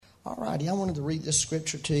All righty, I wanted to read this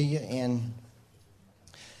scripture to you, and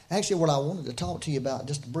actually what I wanted to talk to you about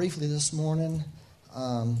just briefly this morning,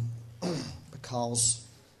 because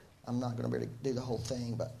I'm not going to be able to do the whole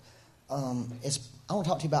thing, but I want to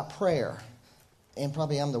talk to you about prayer. And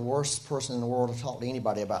probably I'm the worst person in the world to talk to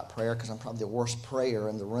anybody about prayer, because I'm probably the worst prayer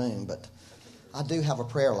in the room, but I do have a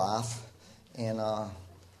prayer life, and I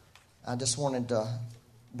just wanted to,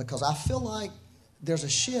 because I feel like there's a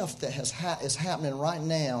shift that is happening right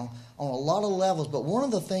now on a lot of levels. But one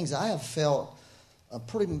of the things I have felt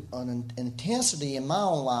an intensity in my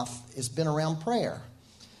own life has been around prayer.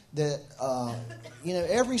 That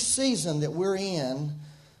every season that we're in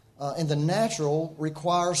the natural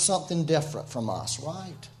requires something different from us,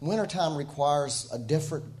 right? Wintertime requires a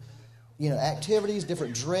different, activities,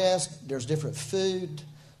 different dress. There's different food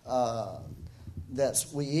that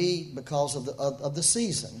we eat because of the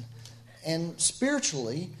season. And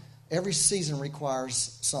spiritually, every season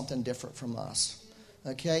requires something different from us.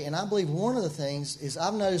 Okay? And I believe one of the things is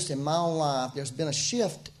I've noticed in my own life there's been a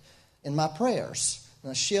shift in my prayers,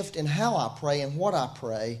 a shift in how I pray and what I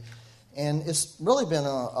pray. And it's really been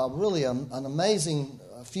an amazing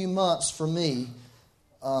few months for me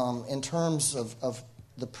in terms of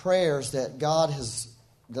the prayers that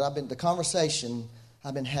the conversation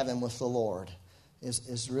I've been having with the Lord. It's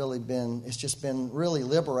just been really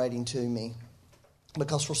liberating to me,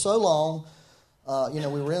 because for so long,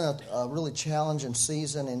 we were in a really challenging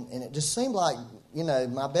season, and it just seemed like,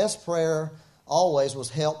 my best prayer always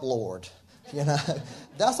was help, Lord.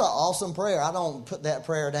 That's an awesome prayer. I don't put that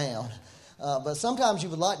prayer down. But sometimes you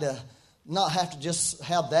would like to not have to just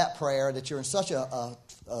have that prayer, that you're in such a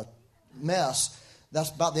mess.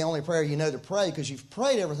 That's about the only prayer you know to pray, because you've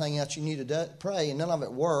prayed everything else you knew to pray, and none of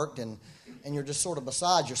it worked, and you're just sort of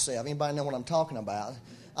beside yourself. Anybody know what I'm talking about?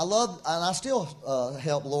 I still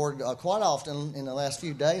help Lord quite often. In the last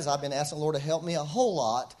few days, I've been asking the Lord to help me a whole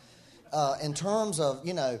lot in terms of,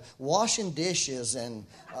 washing dishes and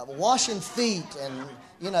washing feet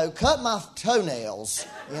and, cut my toenails.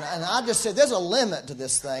 And I just said, there's a limit to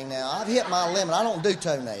this thing now. I've hit my limit. I don't do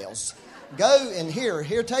toenails. Go and here,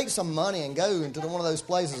 take some money and go into one of those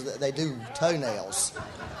places that they do toenails.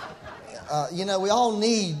 We all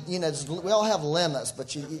need, we all have limits,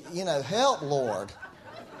 but help, Lord.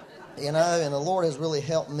 And the Lord has really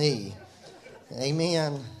helped me.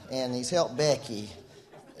 Amen. And He's helped Becky.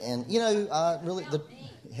 And,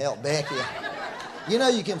 help Becky.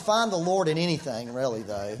 You can find the Lord in anything, really,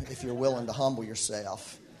 though, if you're willing to humble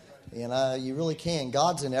yourself. You really can.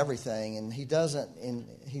 God's in everything, and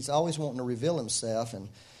He's always wanting to reveal Himself. And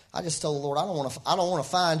I just told the Lord, I don't want to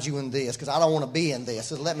find you in this, because I don't want to be in this.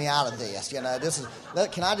 Just let me out of this. Can I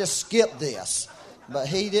just skip this? But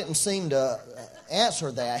He didn't seem to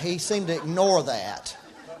answer that. He seemed to ignore that,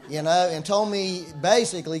 and told me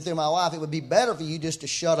basically through my wife, it would be better for you just to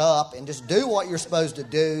shut up and just do what you're supposed to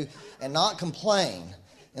do and not complain.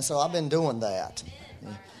 And so I've been doing that.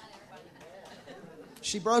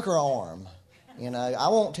 She broke her arm. I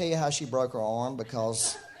won't tell you how she broke her arm,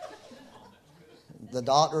 because the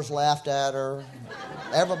doctors laughed at her.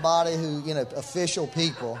 Everybody who, official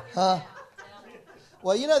people.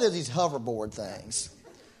 Well, there's these hoverboard things.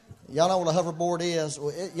 Y'all know what a hoverboard is?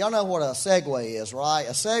 Y'all know what a Segway is, right?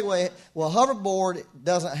 A hoverboard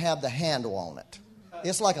doesn't have the handle on it.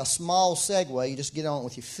 It's like a small Segway. You just get on it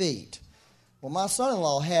with your feet. Well, my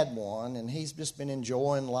son-in-law had one, and he's just been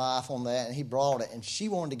enjoying life on that, and he brought it, and she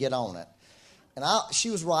wanted to get on it. And she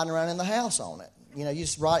was riding around in the house on it. You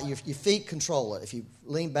just ride, your feet control it. If you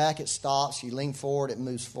lean back, it stops. You lean forward, it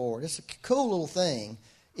moves forward. It's a cool little thing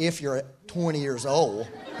if you're 20 years old.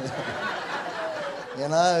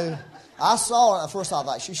 I saw her. At first, I was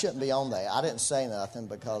like, she shouldn't be on that. I didn't say nothing,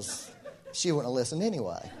 because she wouldn't have listened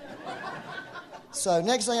anyway. So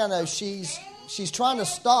next thing I know, she's trying to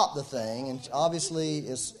stop the thing, and obviously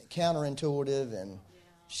it's counterintuitive, and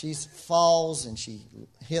she falls, and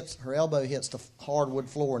her elbow hits the hardwood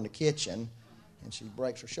floor in the kitchen, and she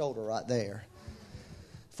breaks her shoulder right there.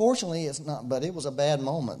 Fortunately, it's not, but it was a bad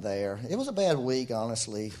moment there. It was a bad week,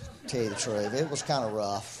 honestly, to tell you the truth. It was kind of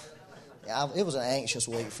rough. It was an anxious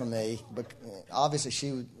week for me, but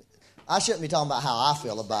obviously I shouldn't be talking about how I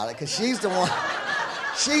feel about it, because she's the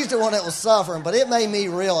one that was suffering, but it made me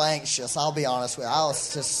real anxious, I'll be honest with you. I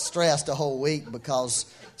was just stressed the whole week, because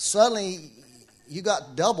suddenly you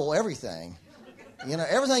got double everything.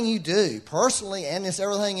 Everything you do, personally and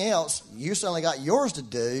everything else, you suddenly got yours to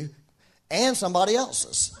do and somebody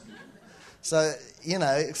else's. So,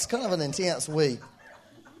 it's kind of an intense week.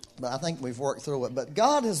 But I think we've worked through it. But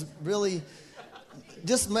God has really,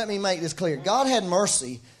 just let me make this clear. God had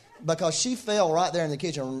mercy, because she fell right there in the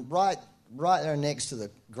kitchen, right right there next to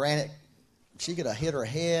the granite. She could have hit her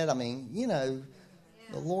head. I mean,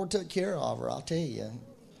 the Lord took care of her, I'll tell you.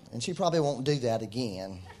 And she probably won't do that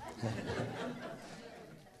again.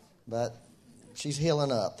 But she's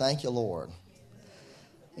healing up. Thank you, Lord.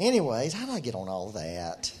 Anyways, how did I get on all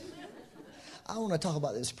that? I want to talk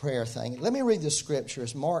about this prayer thing. Let me read this scripture.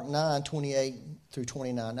 It's Mark 9:28 through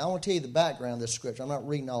 29. Now, I want to tell you the background of this scripture. I'm not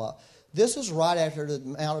reading all of it. This is right after the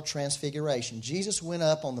Mount of Transfiguration. Jesus went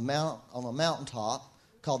up on the mountaintop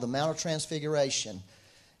called the Mount of Transfiguration,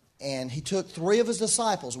 and he took 3 of his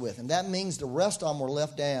disciples with him. That means the rest of them were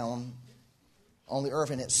left down on the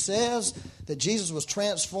earth. And it says that Jesus was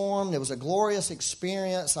transformed. It was a glorious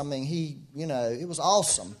experience. I mean, it was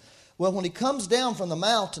awesome. Well, when he comes down from the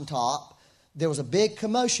mountaintop, there was a big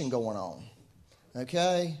commotion going on.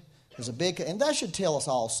 Okay? There's a big, and that should tell us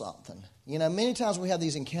all something. Many times we have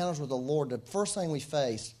these encounters with the Lord, the first thing we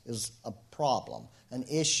face is a problem, an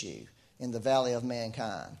issue in the valley of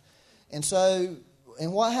mankind. And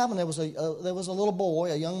what happened, there was a little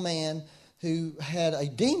boy, a young man, who had a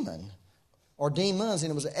demon, or demons,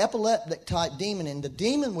 and it was an epileptic type demon, and the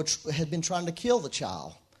demon which had been trying to kill the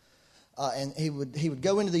child. And he would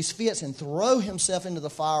go into these fits and throw himself into the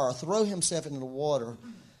fire or throw himself into the water.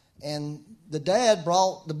 And the dad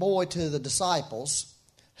brought the boy to the disciples,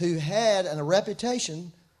 who had a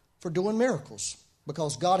reputation for doing miracles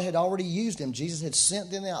because God had already used him. Jesus had sent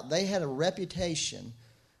them out. They had a reputation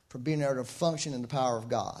for being able to function in the power of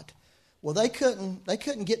God. Well, they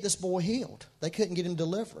couldn't get this boy healed. They couldn't get him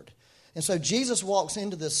delivered. And so Jesus walks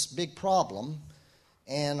into this big problem,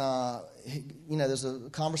 and there's a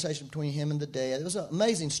conversation between him and the dad. It was an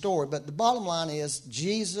amazing story, but the bottom line is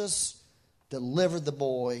Jesus delivered the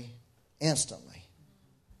boy instantly,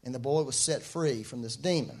 and the boy was set free from this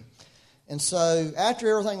demon. And so after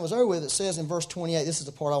everything was over with, it says in verse 28, this is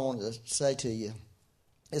the part I wanted to say to you.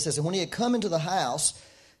 It says, and when he had come into the house,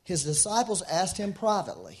 his disciples asked him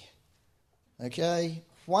privately, okay,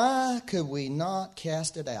 why could we not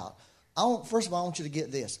cast it out? First of all, I want you to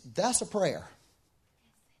get this. That's a prayer.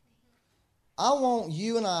 I want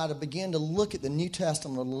you and I to begin to look at the New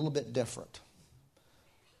Testament a little bit different.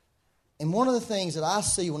 And one of the things that I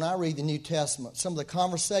see when I read the New Testament, some of the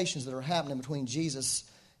conversations that are happening between Jesus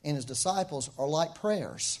and his disciples are like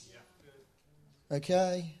prayers.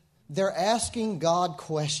 Okay? They're asking God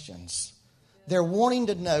questions. They're wanting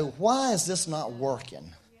to know, why is this not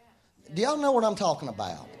working? Do y'all know what I'm talking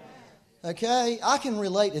about? Okay? I can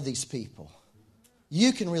relate to these people.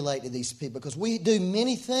 You can relate to these people because we do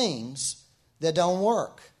many things that don't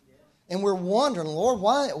work. And we're wondering, Lord,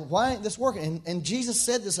 why ain't this working? And Jesus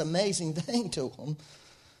said this amazing thing to them.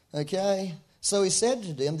 Okay? So he said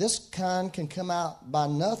to them, this kind can come out by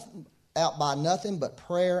nothing but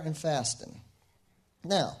prayer and fasting.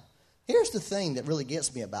 Now, here's the thing that really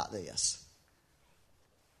gets me about this.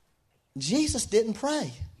 Jesus didn't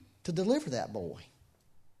pray to deliver that boy.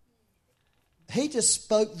 He just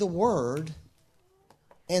spoke the word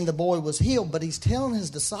and the boy was healed, but he's telling his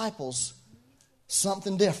disciples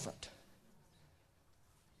something different.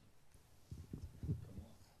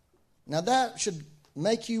 Now that should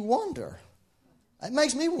make you wonder. It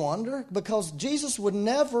makes me wonder because Jesus would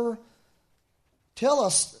never tell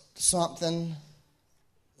us something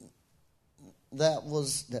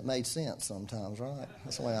that made sense sometimes, right?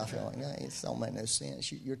 That's the way I feel like, no, it don't make no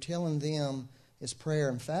sense. You're telling them it's prayer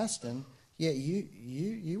and fasting, yet you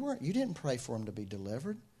didn't pray for him to be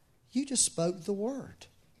delivered. You just spoke the word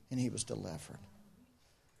and he was delivered.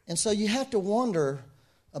 And so you have to wonder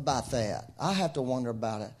about that. I have to wonder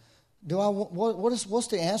about it. What's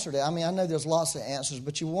the answer to that? I mean, I know there's lots of answers,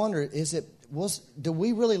 but you wonder, do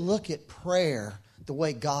we really look at prayer the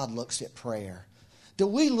way God looks at prayer? Do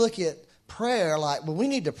we look at prayer like, well, we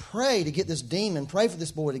need to pray to get this demon, pray for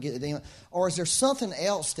this boy to get the demon? Or is there something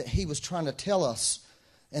else that he was trying to tell us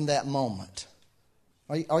in that moment?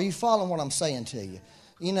 Are you following what I'm saying to you?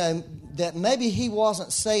 You know, that maybe he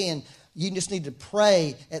wasn't saying you just need to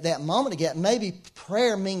pray at that moment again. Maybe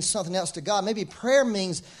prayer means something else to God. Maybe prayer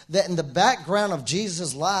means that in the background of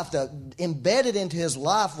Jesus' life, that embedded into his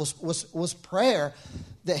life was prayer.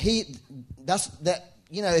 If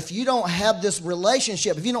you don't have this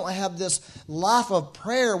relationship, if you don't have this life of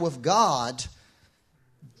prayer with God,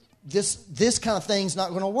 this kind of thing's not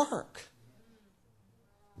going to work.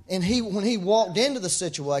 And when he walked into the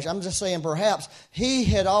situation, I'm just saying perhaps he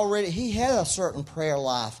had a certain prayer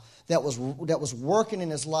life that was working in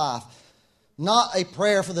his life. Not a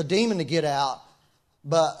prayer for the demon to get out,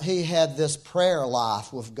 but he had this prayer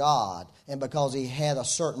life with God. And because he had a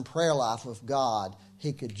certain prayer life with God,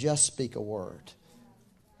 he could just speak a word.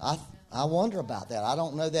 I wonder about that. I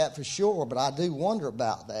don't know that for sure, but I do wonder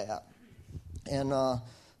about that. And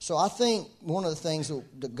so I think one of the things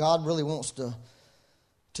that God really wants to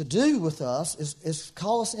do with us is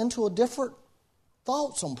call us into a different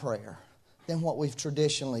thoughts on prayer than what we've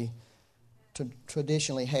traditionally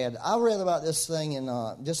had. I read about this thing in,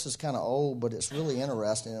 this is kind of old, but it's really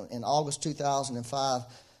interesting. In August 2005,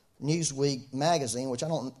 Newsweek magazine, which I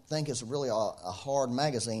don't think is really a hard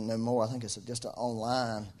magazine no more. I think it's just an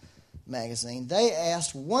online magazine. They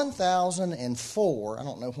asked 1,004, I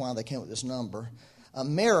don't know why they came up with this number,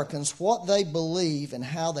 Americans what they believe and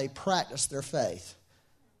how they practice their faith.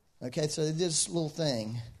 Okay, so they did this little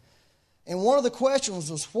thing. And one of the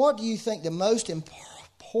questions was, what do you think the most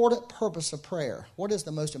important purpose of prayer? What is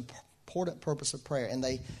the most important purpose of prayer? And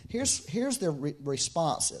here's their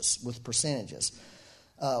responses with percentages.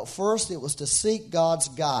 First, it was to seek God's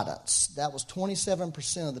guidance. That was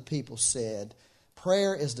 27% of the people said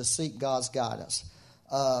prayer is to seek God's guidance.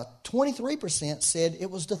 23% said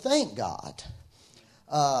it was to thank God.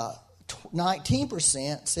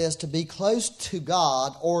 19% says to be close to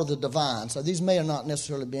God or the divine. So these may have not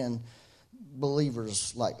necessarily been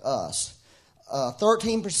believers like us.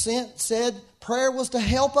 13% said prayer was to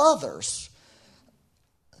help others.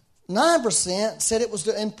 9% said it was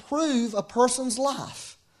to improve a person's life.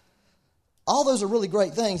 All those are really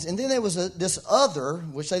great things. And then there was this other,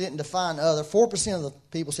 which they didn't define other. 4% of the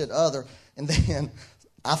people said other. And then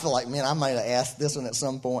I feel like, man, I might have asked this one at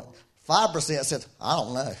some point. 5% said, I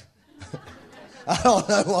don't know. I don't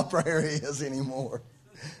know what prayer is anymore.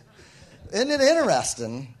 Isn't it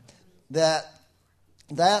interesting that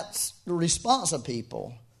that's the response of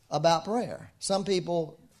people about prayer? Some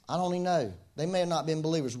people, I don't even know. They may have not been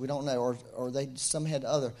believers. We don't know. Or some had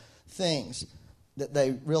other things that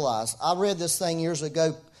they realized. I read this thing years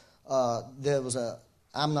ago.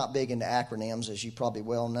 I'm not big into acronyms, as you probably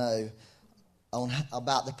well know,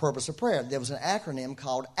 about the purpose of prayer. There was an acronym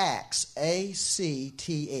called ACTS,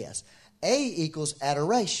 A-C-T-S. A equals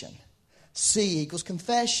adoration. C equals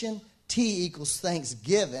confession. T equals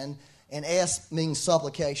thanksgiving. And S means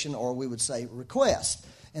supplication, or we would say request.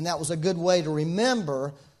 And that was a good way to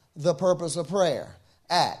remember the purpose of prayer.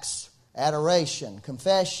 ACTS, adoration,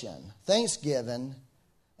 confession, thanksgiving,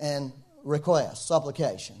 and request,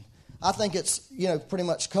 supplication. I think it's, pretty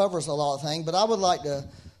much covers a lot of things. But I would like to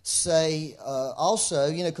say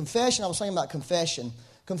also, confession, I was thinking about confession.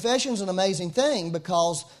 Confession is an amazing thing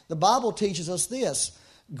because the Bible teaches us this.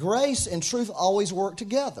 Grace and truth always work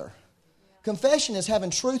together. Confession is having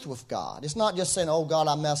truth with God. It's not just saying, oh, God,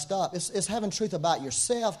 I messed up. It's having truth about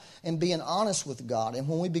yourself and being honest with God. And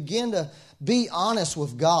when we begin to be honest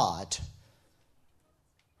with God,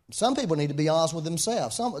 some people need to be honest with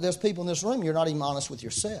themselves. There's people in this room, you're not even honest with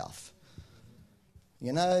yourself.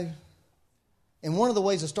 And one of the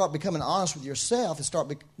ways to start becoming honest with yourself is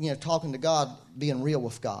start talking to God, being real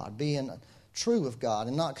with God, being true with God,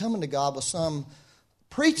 and not coming to God with some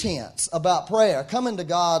pretense about prayer, coming to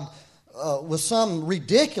God with some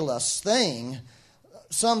ridiculous thing,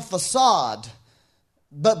 some facade,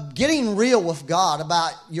 but getting real with God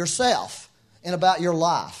about yourself and about your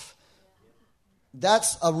life.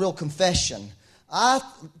 That's a real confession. I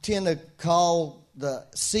tend to call the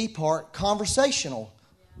C part conversational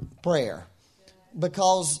prayer,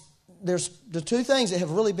 because there's the two things that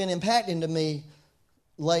have really been impacting to me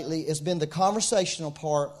lately. It's been the conversational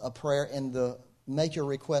part of prayer and the make your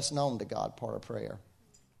request known to God part of prayer.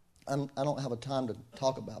 I don't have a time to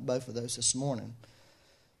talk about both of those this morning.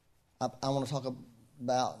 I want to talk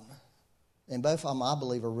about, and both of them I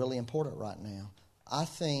believe are really important right now. I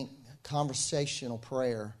think conversational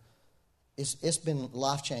prayer, it's been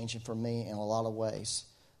life-changing for me in a lot of ways.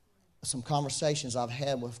 Some conversations I've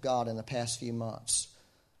had with God in the past few months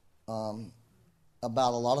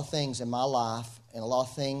about a lot of things in my life and a lot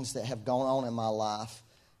of things that have gone on in my life,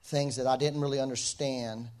 things that I didn't really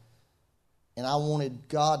understand. And I wanted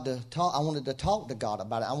to talk to God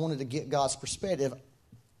about it. I wanted to get God's perspective.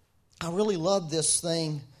 I really love this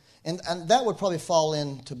thing. And that would probably fall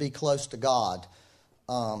in to be close to God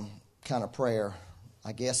kind of prayer.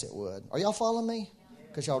 I guess it would. Are y'all following me?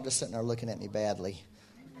 Because y'all just sitting there looking at me badly.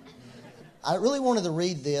 I really wanted to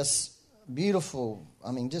read this beautiful,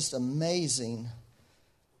 just amazing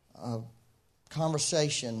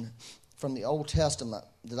conversation from the Old Testament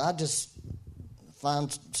that I just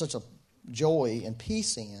find such a joy and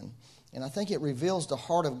peace in. And I think it reveals the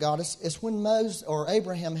heart of God. It's when Moses or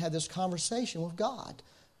Abraham had this conversation with God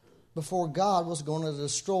before God was going to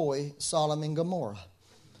destroy Sodom and Gomorrah.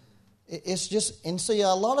 It's just, and see, a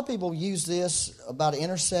lot of people use this about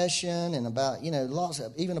intercession and about, lots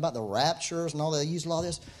of, even about the raptures and all that. They use a lot of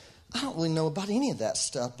this. I don't really know about any of that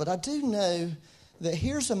stuff, but I do know that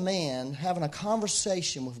here's a man having a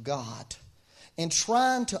conversation with God. and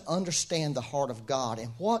trying to understand the heart of God and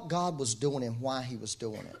what God was doing and why he was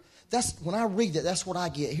doing it. That's when I read that, that's what I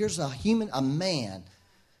get. Here's a man,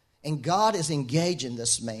 and God is engaging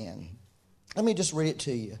this man. Let me just read it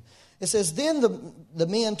to you. It says, then the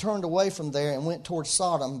men turned away from there and went toward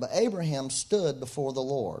Sodom, but Abraham stood before the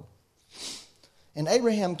Lord. And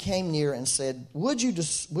Abraham came near and said, would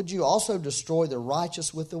you also destroy the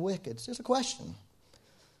righteous with the wicked? It's just a question.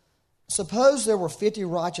 Suppose there were 50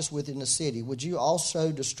 righteous within the city. Would you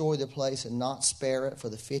also destroy the place and not spare it for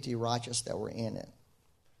the 50 righteous that were in it?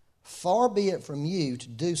 Far be it from you to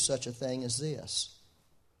do such a thing as this.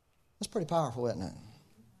 That's pretty powerful, isn't it?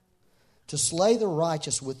 To slay the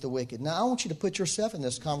righteous with the wicked. Now, I want you to put yourself in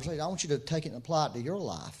this conversation. I want you to take it and apply it to your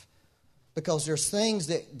life. Because there's things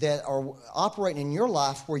that are operating in your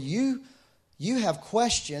life where you have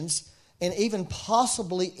questions and even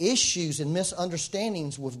possibly issues and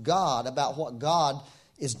misunderstandings with God about what God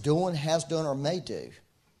is doing, has done, or may do.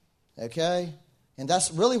 Okay? And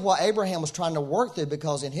that's really what Abraham was trying to work through,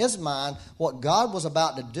 because in his mind, what God was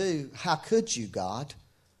about to do, how could you, God?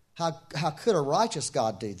 How could a righteous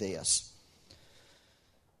God do this?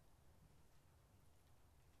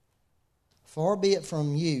 Far be it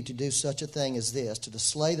from you to do such a thing as this, to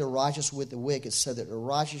slay the righteous with the wicked, so that the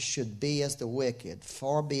righteous should be as the wicked.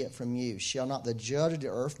 Far be it from you. Shall not the judge of the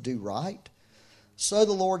earth do right? So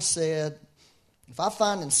the Lord said, if I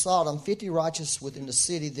find in Sodom 50 righteous within the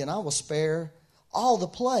city, then I will spare all the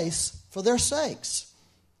place for their sakes.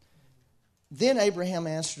 Then Abraham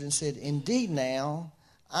answered and said, indeed now,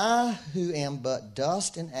 I who am but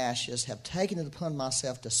dust and ashes have taken it upon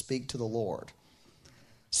myself to speak to the Lord.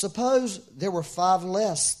 Suppose there were 5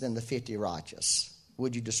 less than the 50 righteous.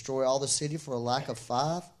 Would you destroy all the city for a lack of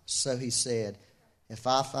 5? So he said, if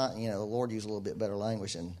I find, the Lord used a little bit better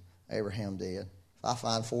language than Abraham did. If I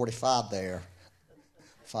find 45 there,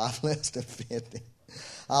 5 less than 50,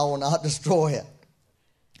 I will not destroy it.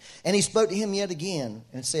 And he spoke to him yet again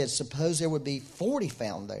and said, suppose there would be 40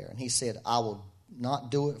 found there. And he said, I will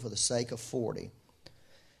not do it for the sake of 40.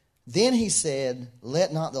 Then he said,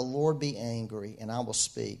 let not the Lord be angry, and I will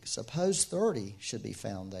speak. Suppose 30 should be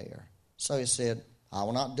found there. So he said, I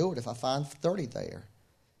will not do it if I find 30 there.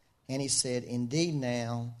 And he said, indeed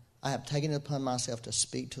now I have taken it upon myself to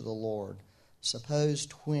speak to the Lord. Suppose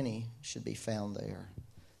 20 should be found there.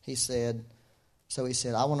 He said, I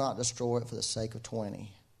will not destroy it for the sake of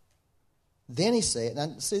 20. Then he said,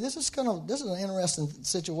 now see, this is an interesting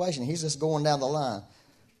situation. He's just going down the line.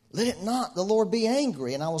 Let it not the Lord be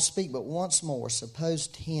angry, and I will speak but once more. Suppose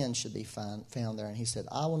 10 should be found there. And he said,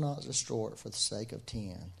 I will not destroy it for the sake of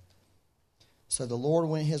 10. So the Lord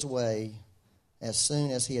went his way as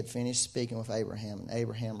soon as he had finished speaking with Abraham, and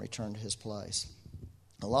Abraham returned to his place.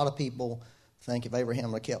 A lot of people think if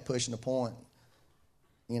Abraham had kept pushing the point,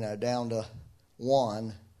 down to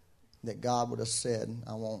 1, that God would have said,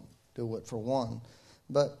 I won't do it for 1.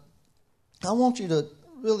 But I want you to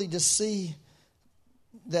really just see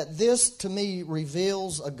that this, to me,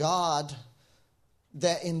 reveals a God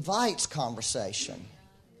that invites conversation,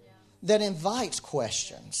 that invites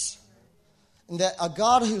questions, and that a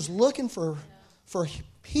God who's looking for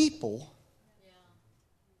people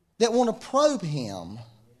that want to probe him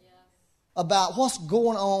about what's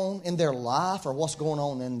going on in their life or what's going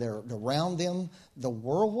on in around them, the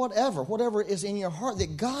world, whatever is in your heart,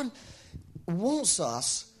 that God wants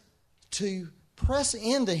us to press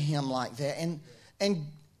into him like that and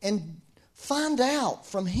find out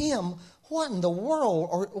from him what in the world,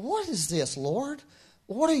 or what is this, Lord?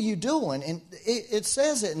 What are you doing? And it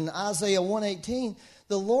says it in Isaiah 1:18.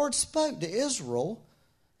 The Lord spoke to Israel,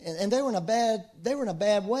 and they were in a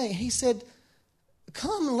bad way. He said,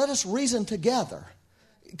 come and let us reason together.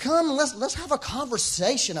 Come and let's have a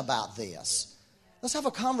conversation about this. Let's have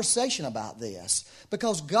a conversation about this.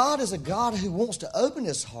 Because God is a God who wants to open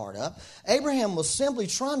his heart up. Abraham was simply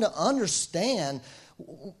trying to understand.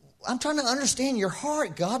 I'm trying to understand your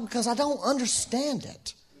heart, God, because I don't understand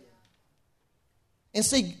it. And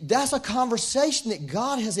see, that's a conversation that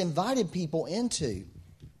God has invited people into.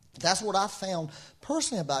 That's what I found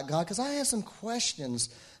personally about God, because I had some questions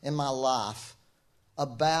in my life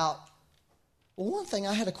about, one thing,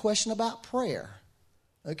 I had a question about prayer.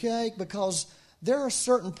 Okay? Because there are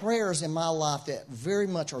certain prayers in my life that very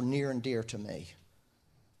much are near and dear to me,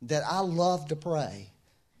 that I love to pray.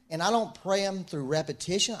 And I don't pray them through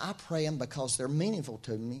repetition. I pray them because they're meaningful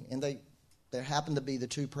to me, and they happen to be the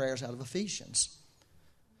 2 prayers out of Ephesians.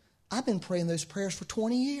 I've been praying those prayers for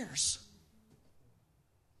 20 years.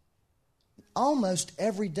 Almost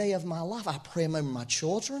every day of my life, I pray them over my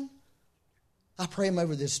children. I pray them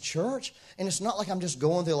over this church. And it's not like I'm just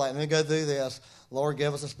going through like, let me go through this. Lord,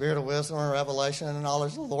 give us a spirit of wisdom and revelation and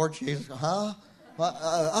knowledge of the Lord Jesus. Huh?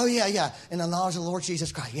 Oh, yeah. And the knowledge of the Lord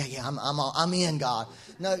Jesus Christ. Yeah, I'm in, God.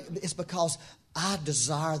 No, it's because I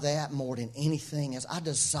desire that more than anything else. I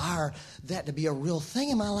desire that to be a real thing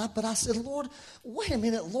in my life. But I said, Lord, wait a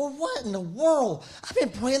minute, Lord, what in the world? I've been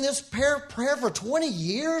praying this prayer for 20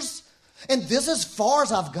 years, and this is as far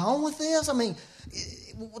as I've gone with this? I mean,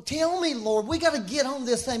 tell me, Lord, we got to get on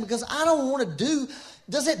this thing because I don't want to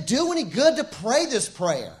does it do any good to pray this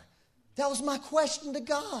prayer? That was my question to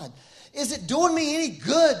God. Is it doing me any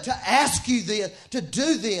good to ask you this, to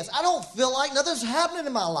do this? I don't feel like nothing's happening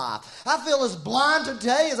in my life. I feel as blind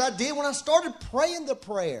today as I did when I started praying the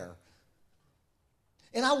prayer.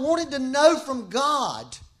 And I wanted to know from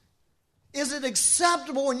God, is it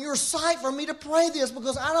acceptable in your sight for me to pray this?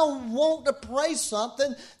 Because I don't want to pray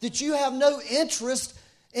something that you have no interest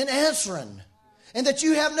in answering. And that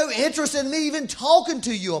you have no interest in me even talking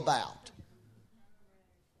to you about.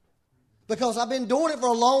 Because I've been doing it for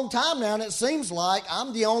a long time now, and it seems like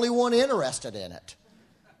I'm the only one interested in it.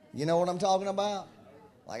 You know what I'm talking about?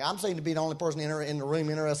 Like I seem to be the only person in the room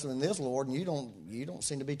interested in this, Lord, and you don't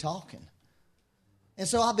seem to be talking. And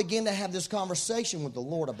so I began to have this conversation with the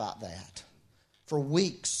Lord about that for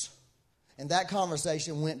weeks. And that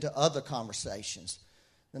conversation went to other conversations.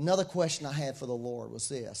 Another question I had for the Lord was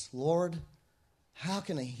this: Lord, how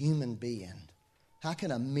can a human being, how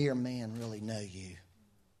can a mere man really know you?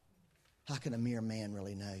 How can a mere man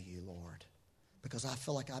really know you, Lord? Because I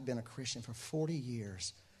feel like I've been a Christian for 40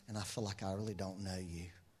 years, and I feel like I really don't know you.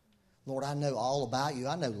 Lord, I know all about you.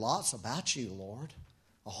 I know lots about you, Lord.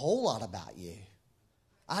 A whole lot about you.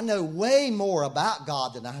 I know way more about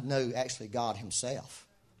God than I know actually God himself.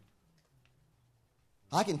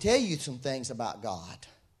 I can tell you some things about God.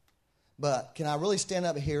 But can I really stand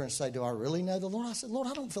up here and say, do I really know the Lord? I said, Lord,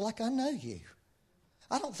 I don't feel like I know you.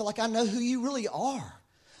 I don't feel like I know who you really are.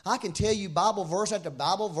 I can tell you Bible verse after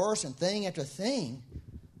Bible verse and thing after thing.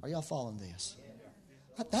 Are y'all following this?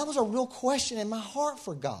 That was a real question in my heart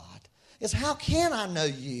for God. Is how can I know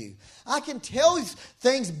you? I can tell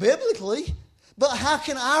things biblically, but how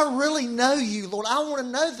can I really know you, Lord? I want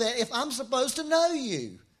to know that if I'm supposed to know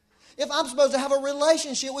you. If I'm supposed to have a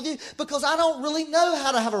relationship with you, because I don't really know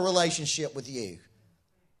how to have a relationship with you.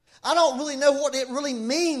 I don't really know what it really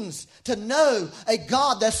means to know a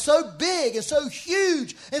God that's so big and so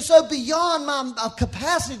huge and so beyond my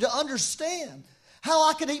capacity to understand how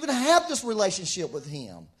I could even have this relationship with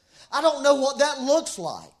him. I don't know what that looks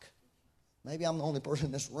like. Maybe I'm the only person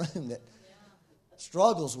in this room that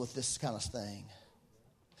struggles with this kind of thing,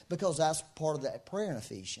 because that's part of that prayer in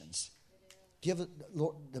Ephesians. Give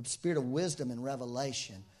Lord, the spirit of wisdom and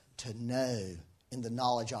revelation to know in the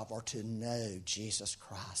knowledge of, or to know Jesus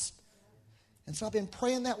Christ. And so I've been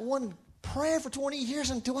praying that one prayer for 20 years,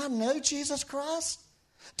 and do I know Jesus Christ?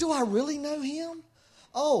 Do I really know him?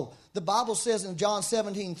 Oh, the Bible says in John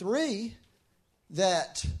 17:3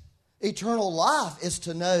 that eternal life is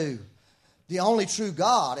to know the only true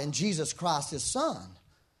God and Jesus Christ, his Son.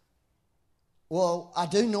 Well, I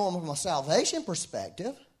do know him from a salvation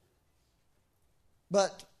perspective,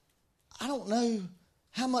 but I don't know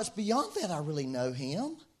how much beyond that I really know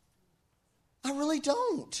him. I really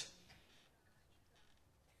don't.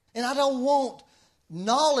 And I don't want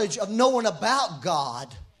knowledge of knowing about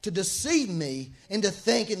God to deceive me into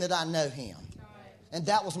thinking that I know him. And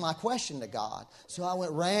that was my question to God. So I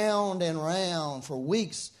went round and round for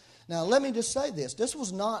weeks. Now, let me just say this. This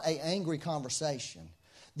was not an angry conversation.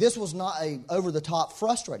 This was not a over-the-top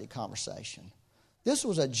frustrated conversation. This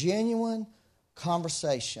was a genuine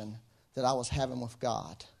conversation that I was having with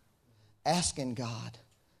God, asking God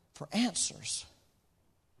for answers.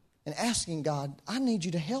 And asking God, I need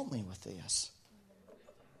you to help me with this.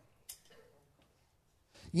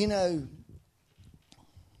 You know,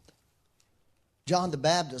 John the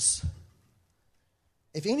Baptist,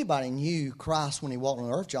 if anybody knew Christ when he walked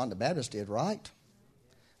on earth, John the Baptist did, right?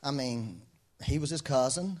 I mean, he was his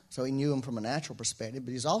cousin, so he knew him from a natural perspective,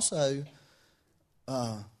 but he's also,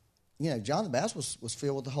 John the Baptist was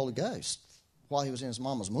filled with the Holy Ghost while he was in his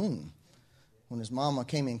mama's womb. When his mama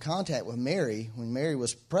came in contact with Mary, when Mary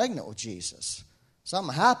was pregnant with Jesus,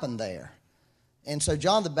 something happened there. And so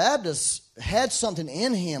John the Baptist had something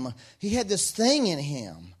in him. He had this thing in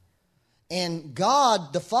him. And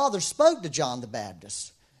God, the Father, spoke to John the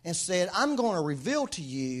Baptist and said, I'm going to reveal to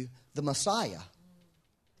you the Messiah.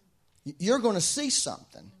 You're going to see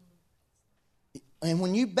something. And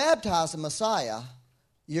when you baptize the Messiah,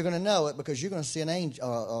 you're going to know it, because you're going to see an angel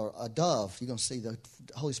or a dove. You're going to see the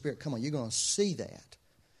Holy Spirit come on. You're going to see that.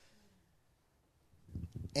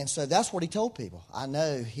 And so that's what he told people. I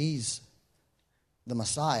know he's the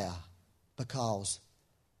Messiah because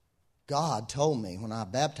God told me when I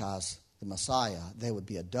baptized the Messiah, there would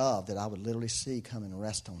be a dove that I would literally see come and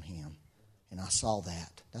rest on him. And I saw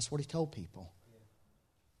that. That's what he told people.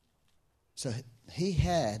 So he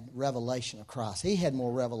had revelation of Christ. He had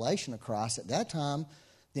more revelation of Christ at that time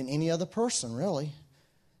than any other person, really.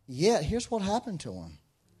 Yet, here's what happened to him.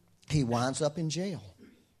 He winds up in jail.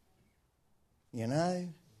 You know?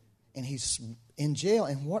 And he's in jail.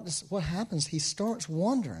 And what happens? He starts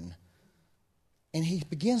wondering. And he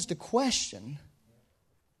begins to question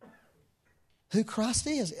who Christ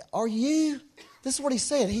is. Are you? This is what he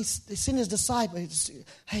said. He sent his disciples.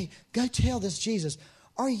 Hey, go tell this Jesus.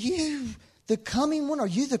 Are you the coming one? Are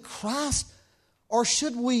you the Christ? Or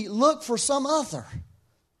should we look for some other?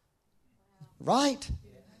 Right?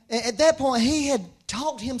 At that point, he had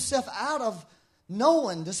talked himself out of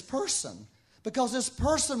knowing this person. Because this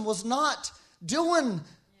person was not doing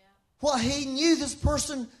what he knew this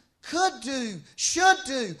person could do, should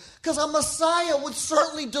do. Because a Messiah would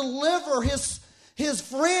certainly deliver his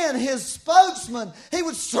friend, his spokesman. He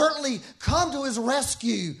would certainly come to his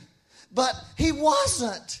rescue. But he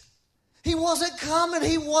wasn't. He wasn't coming.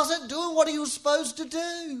 He wasn't doing what he was supposed to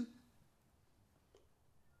do.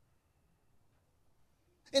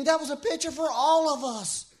 And that was a picture for all of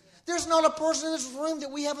us. There's not a person in this room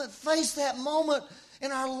that we haven't faced that moment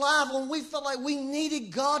in our life when we felt like we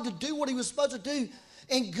needed God to do what he was supposed to do.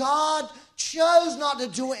 And God chose not to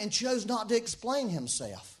do it and chose not to explain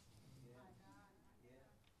himself.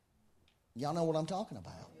 Y'all know what I'm talking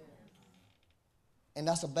about. And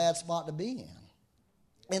that's a bad spot to be in.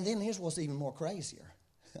 And then here's what's even more crazier.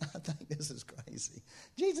 I think this is crazy.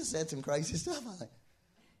 Jesus said some crazy stuff. I think,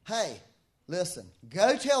 hey, listen,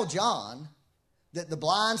 go tell John that the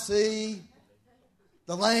blind see,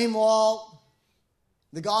 the lame walk,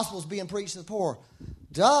 the gospel's being preached to the poor.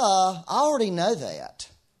 Duh, I already know that.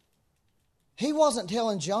 He wasn't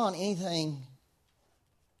telling John anything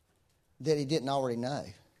that he didn't already know.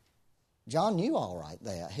 John knew all right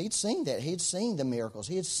that. He'd seen that. He'd seen the miracles.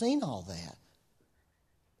 He had seen all that.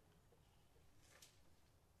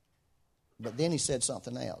 But then he said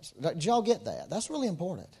something else. Did y'all get that? That's really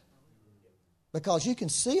important. Because you can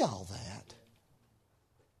see all that.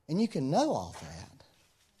 And you can know all that.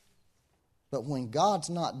 But when God's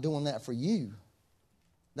not doing that for you,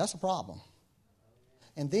 that's a problem.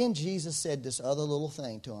 And then Jesus said this other little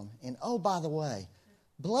thing to him. And oh, by the way,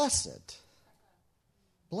 blessed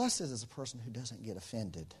is a person who doesn't get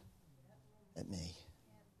offended at me.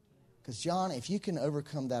 Because John, if you can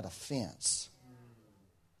overcome that offense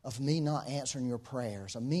of me not answering your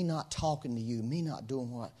prayers, of me not talking to you, me not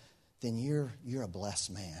doing what, then you're a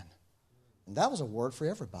blessed man. And that was a word for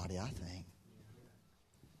everybody, I think.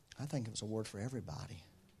 I think it was a word for everybody.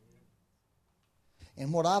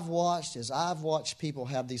 And what I've watched is I've watched people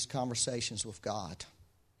have these conversations with God.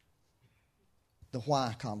 The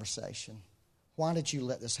why conversation. Why did you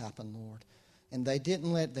let this happen, Lord? And they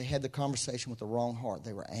had the conversation with the wrong heart.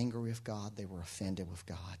 They were angry with God. They were offended with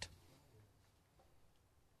God.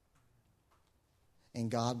 And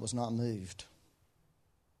God was not moved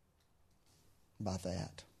by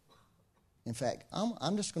that. In fact,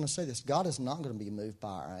 I'm just going to say this. God is not going to be moved by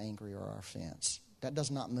our anger or our offense. That does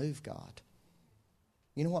not move God.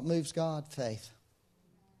 You know what moves God? Faith.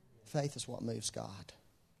 Faith is what moves God.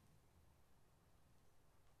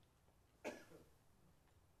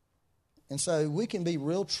 And so we can be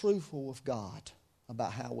real truthful with God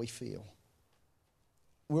about how we feel.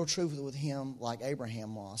 Real truthful with him like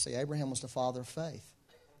Abraham was. See, Abraham was the father of faith.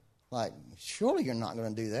 Like, surely you're not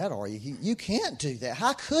going to do that, are you? You can't do that.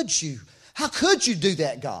 How could you? How could you do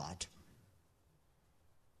that, God?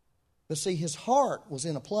 But see, his heart was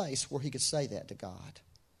in a place where he could say that to God.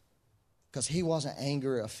 Because he wasn't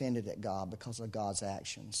angry or offended at God because of God's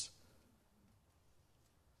actions.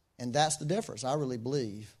 And that's the difference, I really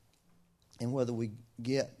believe, in whether we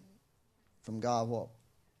get from God what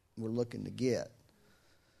we're looking to get.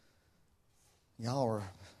 Y'all are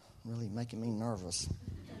really making me nervous.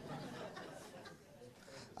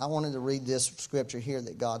 I wanted to read this scripture here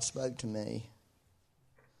that God spoke to me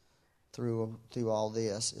through all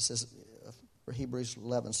this. It says, Hebrews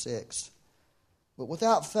 11:6. But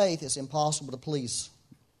without faith it's impossible to please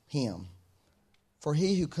him. For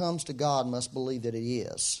he who comes to God must believe that he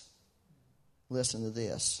is. Listen to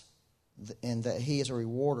this. And that he is a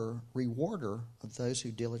rewarder of those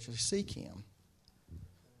who diligently seek him.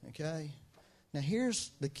 Okay? Now here's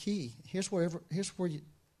the key. This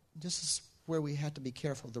is where we have to be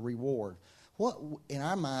careful of the reward. What in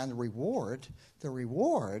our mind, the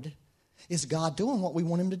reward is God doing what we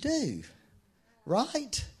want him to do.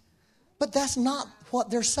 Right? But that's not what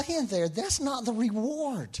they're saying there. That's not the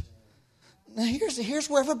reward. Now, here's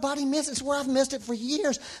where everybody misses it. It's where I've missed it for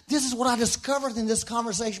years. This is what I discovered in this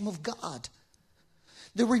conversation with God.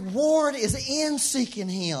 The reward is in seeking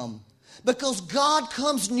Him, because God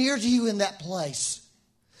comes near to you in that place.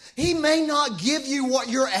 He may not give you what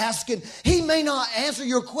you're asking. He may not answer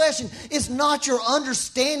your question. It's not your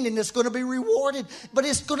understanding that's going to be rewarded, but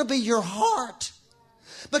it's going to be your heart.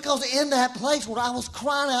 Because in that place where I was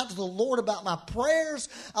crying out to the Lord about my prayers,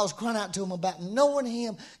 I was crying out to Him about knowing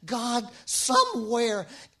Him, God, somewhere,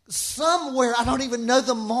 I don't even know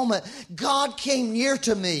the moment, God came near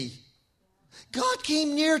to me. God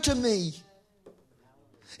came near to me.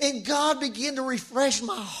 And God began to refresh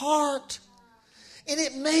my heart. And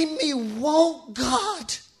it made me want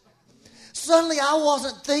God. Suddenly I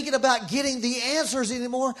wasn't thinking about getting the answers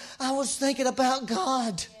anymore. I was thinking about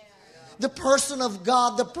God. The person of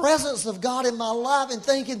God, the presence of God in my life, and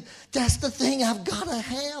thinking, that's the thing I've got to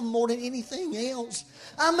have more than anything else.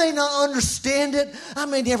 I may not understand it. I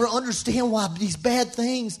may never understand why these bad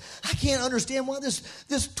things. I can't understand why this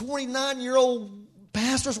 29-year-old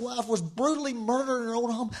pastor's wife was brutally murdered in her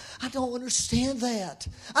own home. I don't understand that.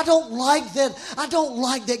 I don't like that. I don't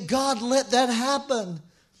like that God let that happen.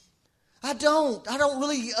 I don't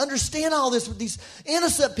really understand all this with these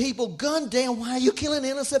innocent people gunned down. Why are you killing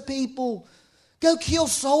innocent people? Go kill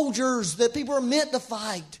soldiers that people are meant to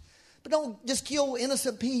fight. But don't just kill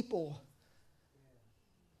innocent people.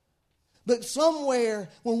 But somewhere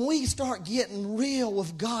when we start getting real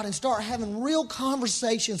with God and start having real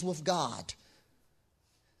conversations with God,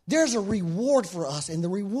 there's a reward for us. And the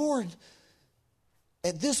reward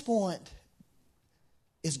at this point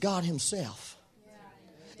is God Himself.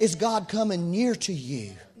 Is God coming near to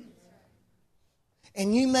you.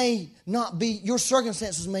 And you may not be, your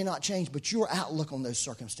circumstances may not change, but your outlook on those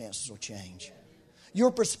circumstances will change. Your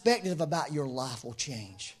perspective about your life will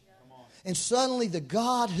change. And suddenly the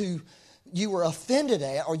God who you were offended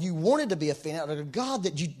at, or you wanted to be offended at, or the God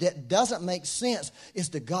that doesn't make sense, is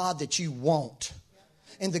the God that you want.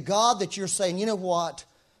 And the God that you're saying, you know what,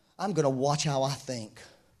 I'm going to watch how I think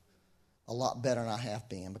a lot better than I have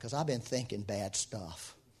been, because I've been thinking bad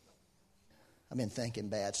stuff. I've been thinking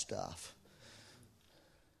bad stuff.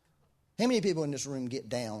 How many people in this room get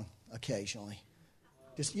down occasionally?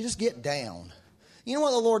 You just get down. You know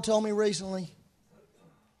what the Lord told me recently?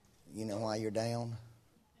 You know why you're down?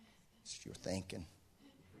 It's your thinking.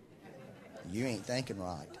 You ain't thinking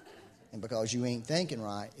right. And because you ain't thinking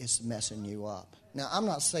right, it's messing you up. Now, I'm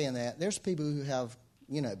not saying that. There's people who have,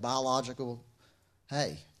 biological,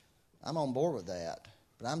 hey, I'm on board with that.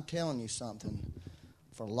 But I'm telling you something,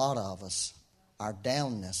 for a lot of us, our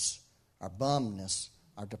downness, our bumness,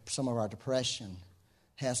 some of our depression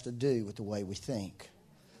has to do with the way we think.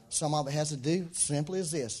 Some of it has to do simply as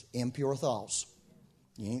this, impure thoughts.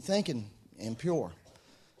 You ain't thinking impure.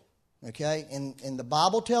 Okay? And the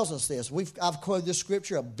Bible tells us this. I've quoted this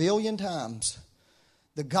scripture 1 billion times.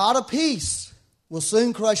 The God of peace will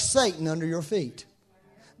soon crush Satan under your feet.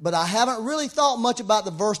 But I haven't really thought much about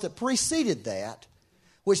the verse that preceded that,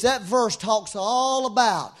 which that verse talks all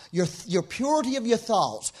about your purity of your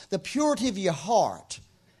thoughts, the purity of your heart.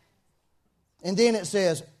 And then it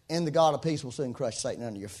says, and the God of peace will soon crush Satan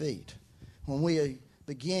under your feet. When we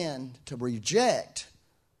begin to reject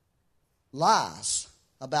lies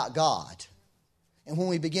about God, and when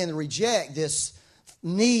we begin to reject this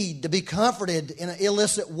need to be comforted in an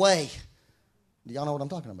illicit way, do y'all know what I'm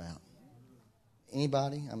talking about?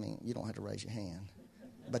 Anybody? I mean, you don't have to raise your hand,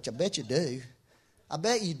 but I bet you do. I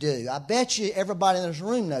bet you do. I bet you everybody in this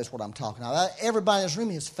room knows what I'm talking about. Everybody in this room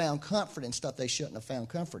has found comfort in stuff they shouldn't have found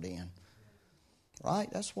comfort in. Right?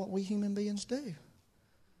 That's what we human beings do.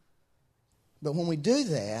 But when we do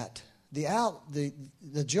that,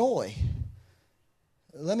 the joy.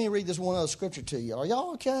 Let me read this one other scripture to you. Are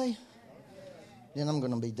y'all okay? Then I'm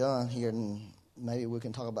going to be done here, and maybe we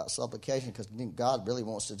can talk about supplication, because God really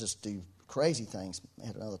wants to just do crazy things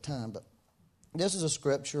at another time. But this is a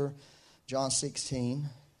scripture, John 16,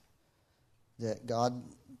 that God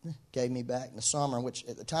gave me back in the summer, which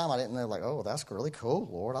at the time I didn't know, like, oh, that's really cool,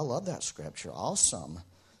 Lord. I love that scripture. Awesome.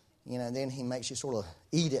 And then He makes you sort of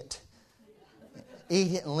eat it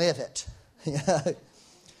and live it.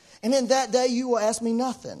 And in that day you will ask me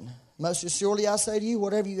nothing. Most assuredly I say to you,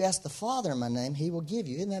 whatever you ask the Father in my name, He will give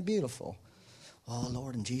you. Isn't that beautiful? Oh,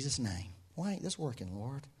 Lord, in Jesus' name. Why ain't this working,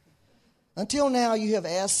 Lord? Until now you have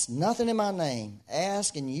asked nothing in my name.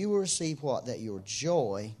 Ask and you will receive what? That your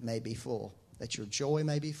joy may be full. That your joy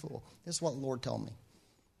may be full. This is what the Lord told me.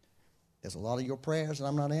 There's a lot of your prayers that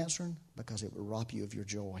I'm not answering because it will rob you of your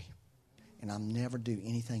joy. And I'll never do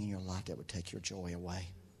anything in your life that would take your joy away.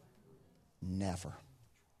 Never.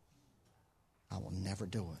 I will never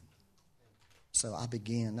do it. So I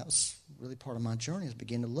began, that was really part of my journey, is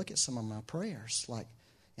begin to look at some of my prayers. Like,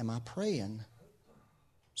 am I praying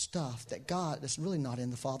stuff that's really not in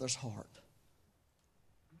the Father's heart?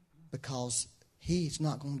 Because He's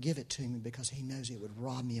not going to give it to me because He knows it would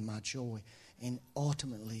rob me of my joy. And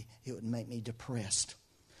ultimately, it would make me depressed.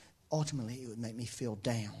 Ultimately, it would make me feel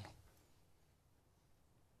down.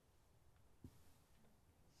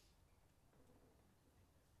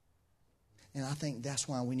 And I think that's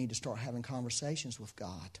why we need to start having conversations with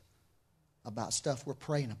God about stuff we're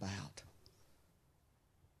praying about.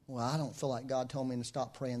 Well, I don't feel like God told me to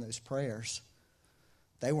stop praying those prayers.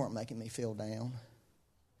 They weren't making me feel down.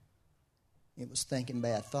 It was thinking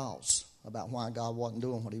bad thoughts about why God wasn't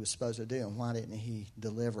doing what He was supposed to do and why didn't He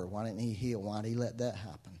deliver, why didn't He heal, why did He let that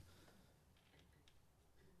happen.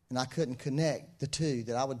 And I couldn't connect the two,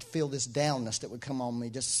 that I would feel this downness that would come on me.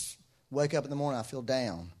 Just wake up in the morning, I feel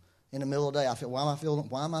down. In the middle of the day, I feel, why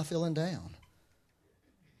am I feeling down?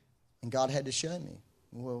 And God had to show me,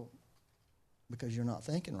 well, because you're not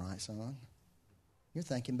thinking right, son. You're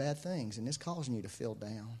thinking bad things, and it's causing you to feel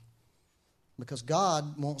down. Because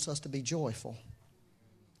God wants us to be joyful,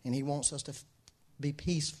 and He wants us to be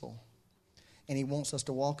peaceful, and He wants us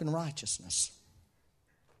to walk in righteousness.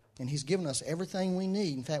 And He's given us everything we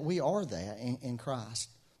need. In fact, we are that in Christ.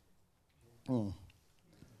 You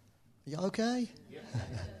okay? Yeah.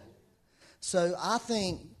 So I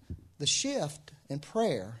think the shift in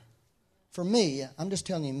prayer, for me, I'm just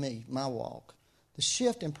telling you my walk. The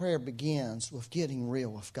shift in prayer begins with getting real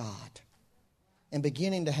with God and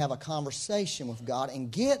beginning to have a conversation with God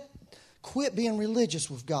and quit being religious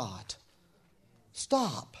with God.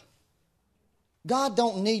 Stop. God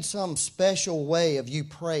don't need some special way of you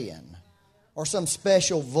praying or some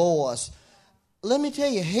special voice. Let me tell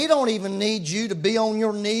you, He don't even need you to be on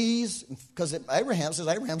your knees, because Abraham says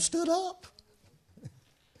Abraham stood up.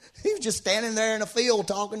 He was just standing there in a field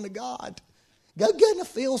talking to God. Go get in a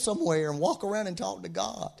field somewhere and walk around and talk to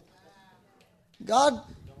God.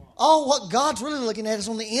 What God's really looking at is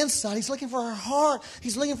on the inside. He's looking for our heart.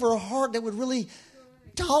 He's looking for a heart that would really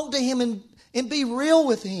talk to Him and be real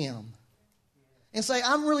with Him. And say,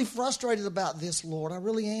 I'm really frustrated about this, Lord. I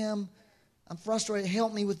really am. I'm frustrated.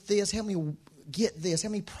 Help me with this. Help me get this.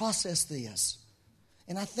 Help me process this.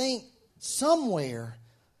 And I think somewhere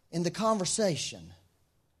in the conversation,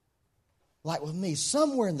 like with me,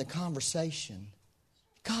 somewhere in the conversation,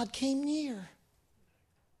 God came near.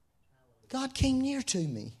 God came near to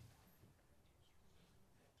me.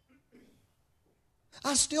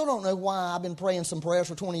 I still don't know why I've been praying some prayers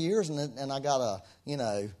for 20 years and I got a,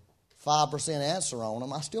 5% answer on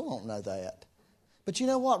them. I still don't know that. But you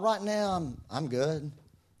know what? Right now, I'm good.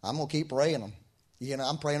 I'm going to keep praying them.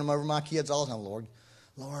 I'm praying them over my kids all the time. Lord,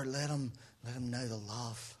 let them know the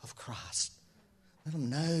love of Christ. Let them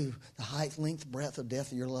know the height, length, breadth, of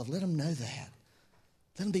depth of your love. Let them know that.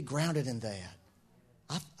 Let them be grounded in that.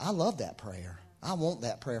 I love that prayer. I want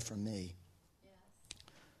that prayer from me.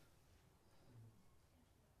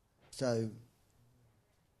 So,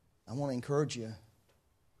 I want to encourage you,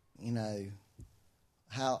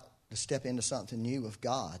 how to step into something new with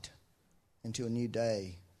God, into a new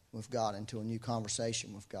day with God, into a new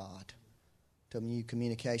conversation with God, to a new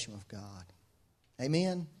communication with God.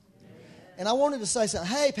 Amen? And I wanted to say something.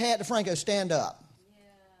 Hey, Pat DeFranco, stand up. Yeah.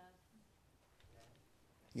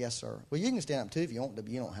 Yes, sir. Well, you can stand up too if you want to,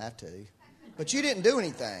 but you don't have to. But you didn't do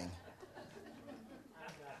anything.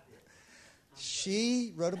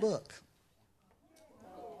 She wrote a book,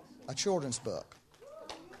 a children's book.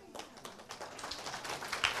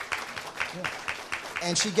 Yeah.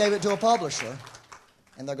 And she gave it to a publisher,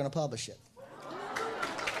 and they're going to publish it.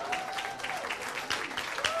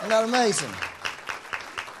 Isn't that amazing?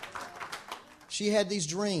 She had these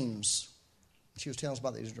dreams. She was telling us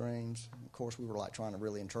about these dreams. Of course, we were trying to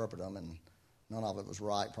really interpret them, and none of it was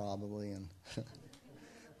right, probably.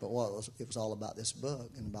 But it was all about this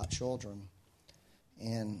book and about children.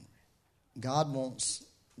 And God wants,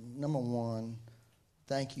 number one,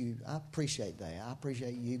 thank you. I appreciate that. I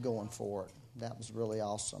appreciate you going for it. That was really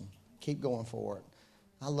awesome. Keep going for it.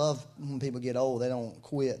 I love when people get old, they don't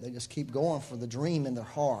quit. They just keep going for the dream in their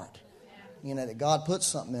heart. That God puts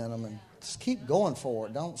something in them, and just keep going for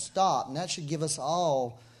it. Don't stop. And that should give us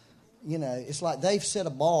all, it's like they've set a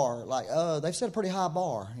bar, they've set a pretty high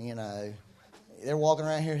bar, They're walking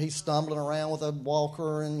around here, he's stumbling around with a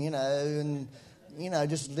walker and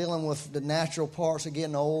just dealing with the natural parts of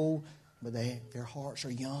getting old. But their hearts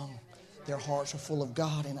are young. Their hearts are full of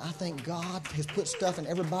God. And I think God has put stuff in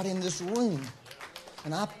everybody in this room.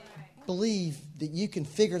 And I believe that you can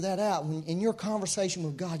figure that out. When in your conversation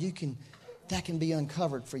with God, that can be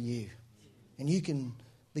uncovered for you. And you can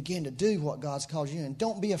begin to do what God's called you. And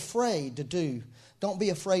don't be afraid to do. Don't be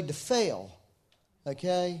afraid to fail.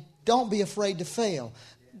 Okay? Don't be afraid to fail.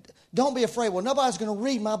 Don't be afraid, well, nobody's going to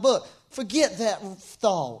read my book. Forget that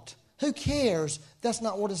thought. Who cares? That's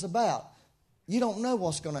not what it's about. You don't know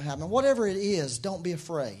what's going to happen. Whatever it is, don't be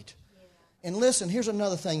afraid. And listen, here's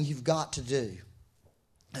another thing you've got to do.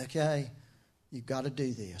 Okay? You've got to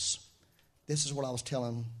do this. This is what I was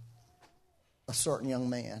telling a certain young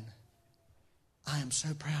man. I am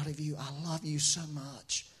so proud of you. I love you so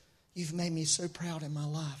much. You've made me so proud in my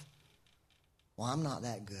life. Well, I'm not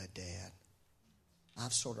that good, Dad.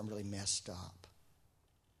 I've sort of really messed up.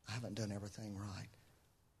 I haven't done everything right.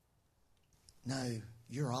 No,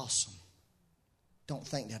 you're awesome. Don't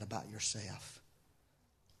think that about yourself.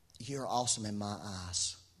 You're awesome in my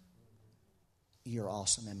eyes. You're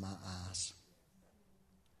awesome in my eyes.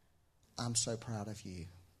 I'm so proud of you.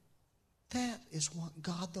 That is what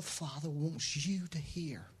God the Father wants you to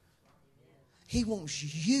hear. He wants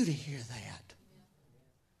you to hear that.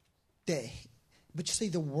 But you see,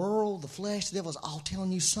 the world, the flesh, the devil is all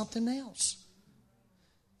telling you something else.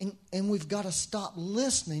 And we've got to stop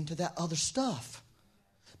listening to that other stuff.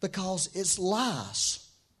 Because it's lies.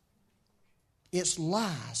 It's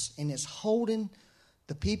lies. And it's holding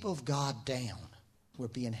the people of God down. We're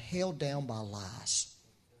being held down by lies.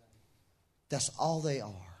 That's all they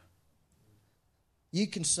are. You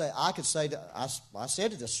can say, I could say, I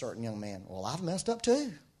said to this certain young man, well, I've messed up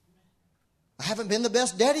too. I haven't been the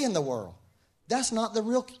best daddy in the world. That's not the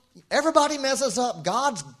real, everybody messes up.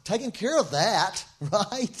 God's taking care of that,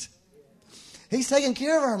 right? He's taking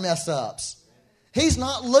care of our mess ups. He's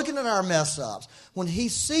not looking at our mess ups. When He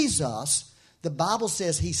sees us, the Bible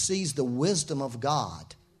says He sees the wisdom of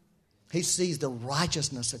God. He sees the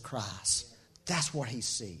righteousness of Christ. That's what He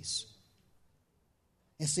sees.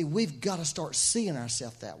 And see, we've got to start seeing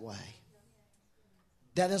ourselves that way.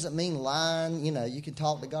 That doesn't mean lying. You know, you can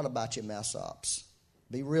talk to God about your mess ups.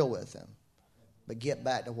 Be real with Him. But get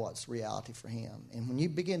back to what's reality for Him. And when you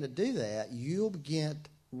begin to do that, you'll begin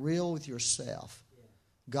real with yourself.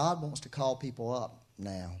 God wants to call people up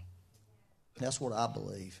now. That's what I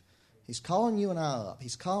believe. He's calling you and I up.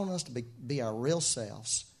 He's calling us to be our real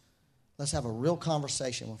selves. Let's have a real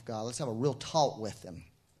conversation with God. Let's have a real talk with Him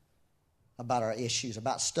about our issues,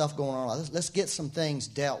 about stuff going on. Let's get some things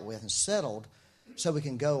dealt with and settled so we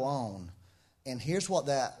can go on. And here's what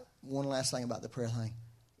one last thing about the prayer thing.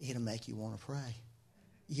 It'll make you want to pray.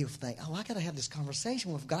 You'll think, oh, I got to have this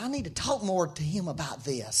conversation with God. I need to talk more to Him about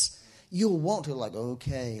this. You'll want to, like,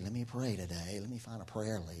 okay, let me pray today. Let me find a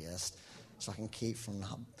prayer list so I can keep from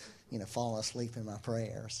falling asleep in my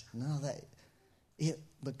prayers. No, it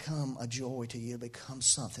become a joy to you. It becomes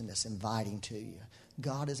something that's inviting to you.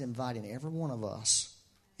 God is inviting every one of us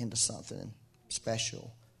into something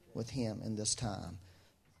special with Him in this time.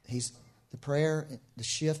 The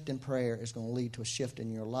shift in prayer is going to lead to a shift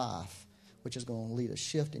in your life, which is going to lead a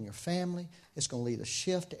shift in your family. It's going to lead a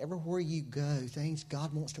shift everywhere you go.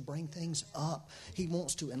 God wants to bring things up. He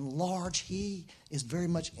wants to enlarge. He is very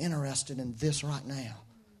much interested in this right now.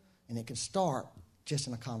 And it can start just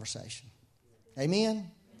in a conversation. Amen?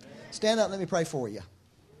 Amen. Stand up. Let me pray for you.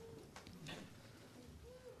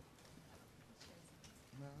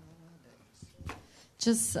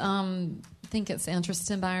 Just think it's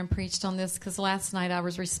interesting Byron preached on this because last night I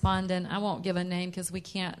was responding. I won't give a name because we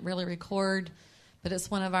can't really record, but it's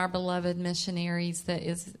one of our beloved missionaries that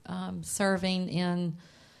is serving in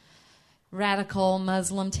radical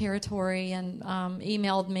Muslim territory and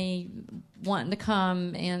emailed me wanting to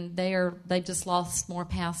come, and they've just lost more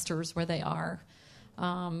pastors where they are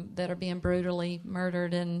that are being brutally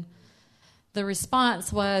murdered. And the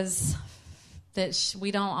response was that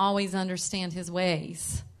we don't always understand His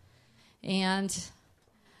ways. And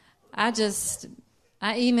I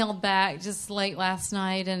emailed back just late last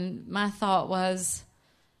night, and my thought was,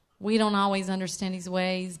 we don't always understand His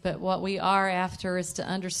ways, but what we are after is to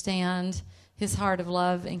understand His heart of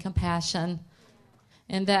love and compassion.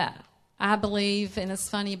 And that I believe, and it's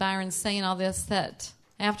funny Byron's saying all this, that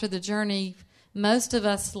after the journey, most of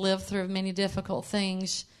us live through many difficult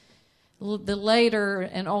things. The later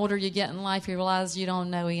and older you get in life, you realize you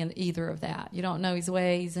don't know either of that. You don't know His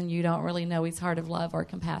ways, and you don't really know His heart of love or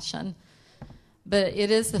compassion. But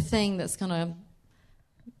it is the thing that's going to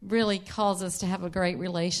really cause us to have a great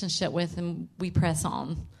relationship with Him. We press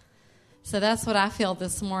on. So that's what I feel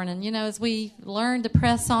this morning. As we learn to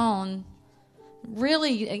press on,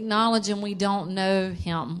 really acknowledging we don't know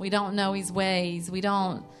Him. We don't know His ways. We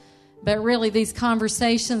don't but really these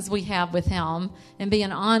conversations we have with him and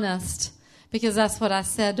being honest, because that's what I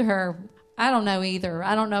said to her. I don't know either.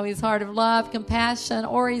 I don't know his heart of love, compassion,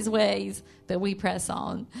 or his ways, but we press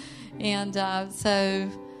on. And so,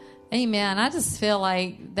 amen. I just feel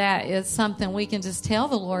like that is something we can just tell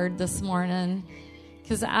the Lord this morning,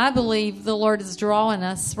 because I believe the Lord is drawing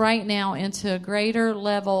us right now into a greater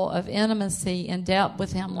level of intimacy and depth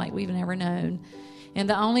with him like we've never known. And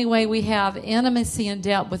the only way we have intimacy and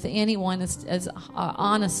depth with anyone is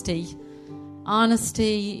honesty.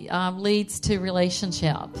 Honesty leads to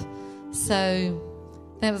relationship. So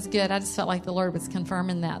that was good. I just felt like the Lord was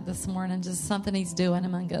confirming that this morning, just something he's doing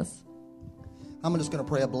among us. I'm just going to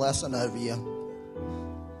pray a blessing over you.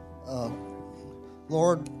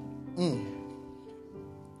 Lord,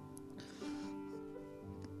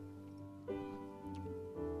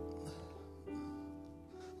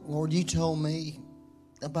 Lord, you told me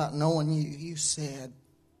about knowing you. You said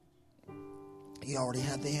you already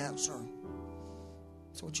had the answer.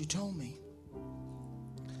 That's what you told me.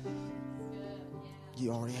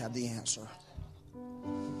 You already have the answer.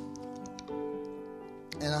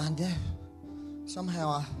 And I did.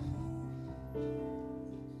 Somehow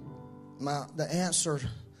the answer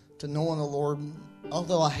to knowing the Lord,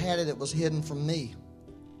 although I had it, it was hidden from me.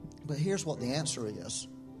 But here's what the answer is.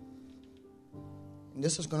 And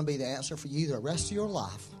this is going to be the answer for you the rest of your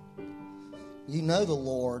life. You know the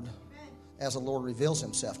Lord as the Lord reveals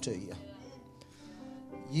himself to you.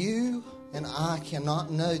 You and I cannot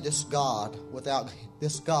know this God without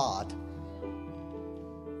this God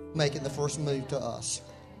making the first move to us.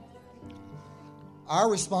 Our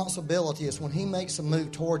responsibility is when he makes a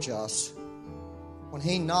move towards us, when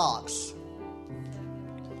he knocks,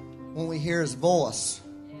 when we hear his voice,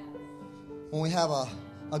 when we have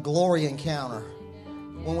a glory encounter,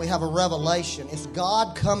 when we have a revelation. It's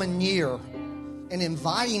God coming near and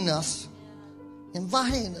inviting us.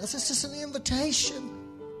 It's just an invitation.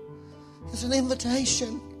 It's an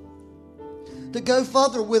invitation to go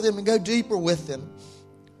further with him and go deeper with him.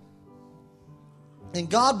 And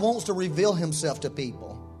God wants to reveal himself to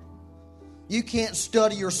people. You can't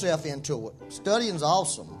study yourself into it. Studying's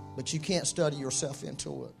awesome, but you can't study yourself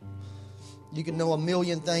into it. You can know a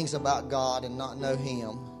million things about God and not know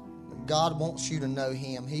him. God wants you to know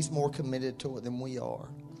him. He's more committed to it than we are.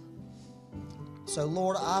 So,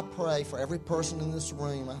 Lord, I pray for every person in this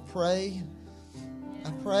room. I pray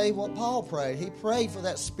what Paul prayed. He prayed for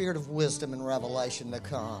that spirit of wisdom and revelation to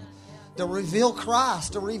come, to reveal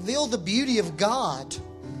Christ, to reveal the beauty of God.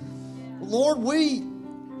 Lord,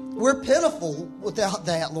 we're pitiful without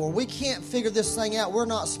that, Lord. We can't figure this thing out. We're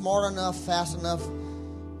not smart enough, fast enough,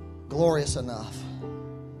 glorious enough.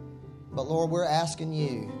 But, Lord, we're asking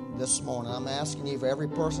you this morning. I'm asking you for every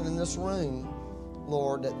person in this room,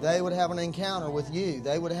 Lord, that they would have an encounter with you.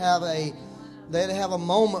 They would have a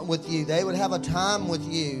moment with you. They would have a time with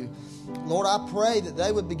you. Lord, I pray that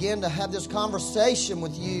they would begin to have this conversation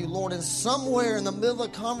with you, Lord, and somewhere in the middle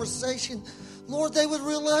of the conversation, Lord, they would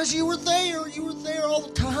realize you were there. You were there all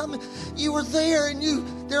the time. You were there,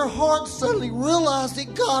 and their hearts suddenly realized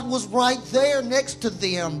that God was right there next to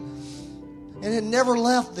them and had never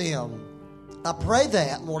left them. I pray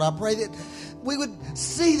that, Lord. I pray that we would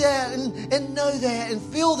see that and know that and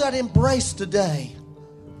feel that embrace today.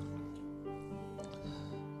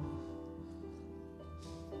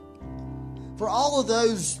 For all of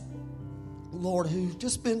those, Lord, who've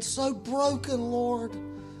just been so broken, Lord,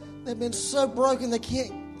 they've been so broken they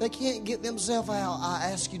can't get themselves out.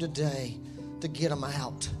 I ask you today to get them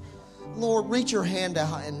out. Lord, reach your hand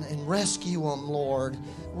out and rescue them, Lord.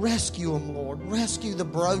 Rescue them, Lord. Rescue the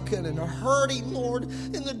broken and the hurting, Lord,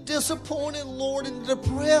 and the disappointed, Lord, and the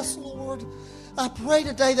depressed, Lord. I pray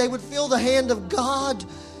today they would feel the hand of God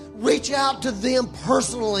reach out to them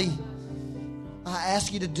personally. I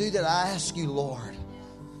ask you to do that. I ask you, Lord.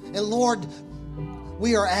 And Lord,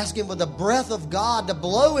 we are asking for the breath of God to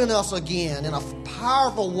blow in us again in a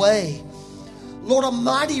powerful way. Lord, a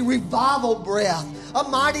mighty revival breath, a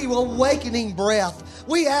mighty awakening breath.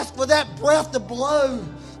 We ask for that breath to blow,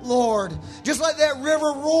 Lord. Just like that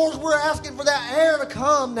river roars, we're asking for that air to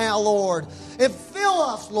come now, Lord. And fill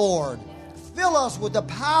us, Lord. Fill us with the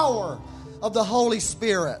power of the Holy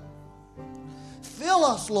Spirit. Fill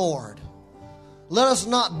us, Lord. Let us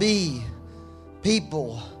not be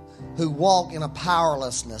people who walk in a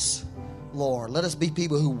powerlessness, Lord. Let us be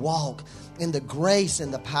people who walk in the grace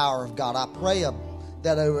and the power of God. I pray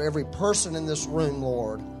that over every person in this room,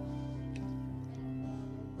 Lord.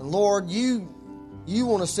 And Lord, you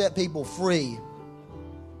want to set people free.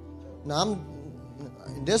 Now,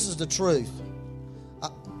 this is the truth.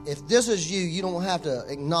 If this is you, you don't have to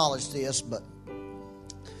acknowledge this, but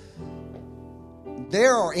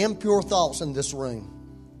There are impure thoughts in this room.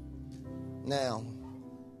 Now,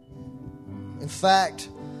 in fact,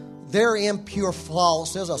 their impure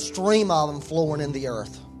thoughts, there's a stream of them flowing in the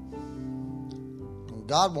earth. And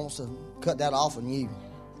God wants to cut that off in you.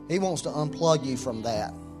 He wants to unplug you from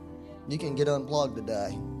that. You can get unplugged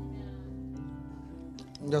today.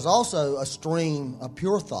 There's also a stream of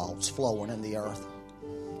pure thoughts flowing in the earth,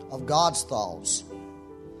 of God's thoughts.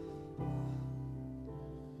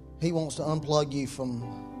 He wants to unplug you from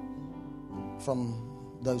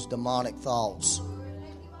those demonic thoughts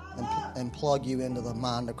and plug you into the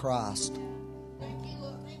mind of Christ.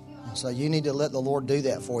 So you need to let the Lord do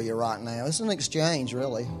that for you right now. It's an exchange,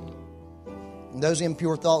 really. And those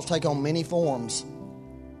impure thoughts take on many forms.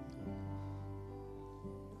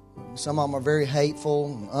 Some of them are very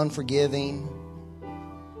hateful and unforgiving.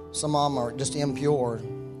 Some of them are just impure.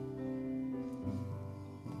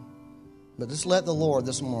 But just let the Lord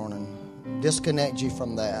this morning disconnect you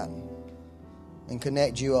from that and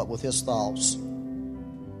connect you up with His thoughts.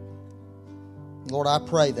 Lord, I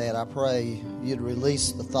pray that. I pray You'd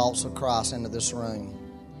release the thoughts of Christ into this room.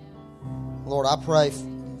 Lord, I pray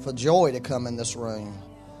for joy to come in this room.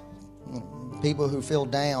 People who feel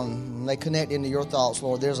down, when they connect into Your thoughts,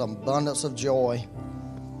 Lord, there's an abundance of joy.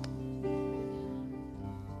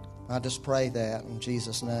 I just pray that in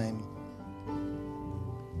Jesus' name.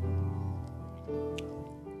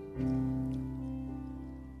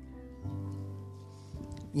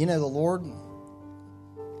 You know, the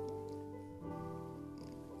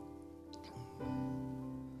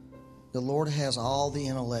Lord has all the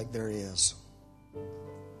intellect there is.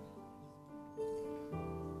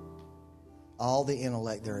 All the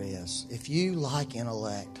intellect there is. If you like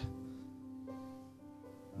intellect,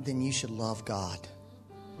 then you should love God.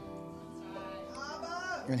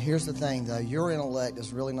 And here's the thing, though. Your intellect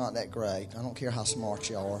is really not that great. I don't care how smart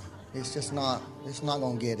you are. It's not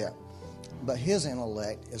going to get it. But His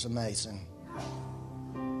intellect is amazing.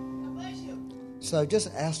 So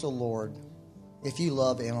just ask the Lord if you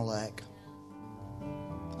love intellect.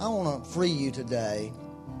 I want to free you today.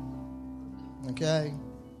 Okay?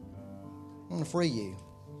 I want to free you.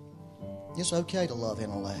 It's okay to love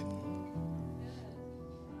intellect.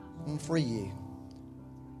 I want to free you.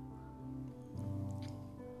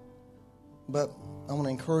 But I want to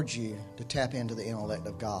encourage you to tap into the intellect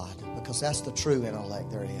of God, because that's the true intellect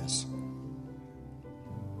there is.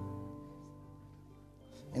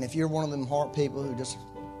 And if you're one of them heart people who just,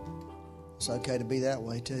 it's okay to be that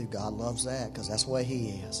way too. God loves that, because that's the way He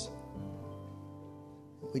is.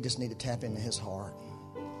 We just need to tap into His heart.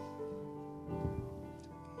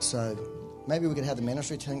 So maybe we could have the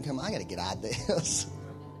ministry team come. I got to get out of this.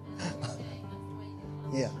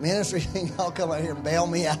 Yeah, ministry team, y'all come out here and bail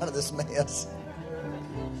me out of this mess.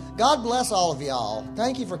 God bless all of y'all.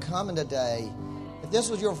 Thank you for coming today. If this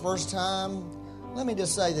was your first time, let me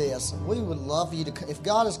just say this. We would love you to, if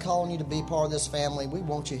God is calling you to be part of this family, we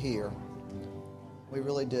want you here. We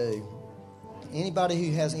really do. Anybody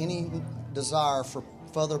who has any desire for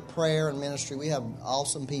further prayer and ministry, we have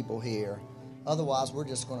awesome people here. Otherwise, we're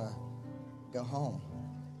just going to go home.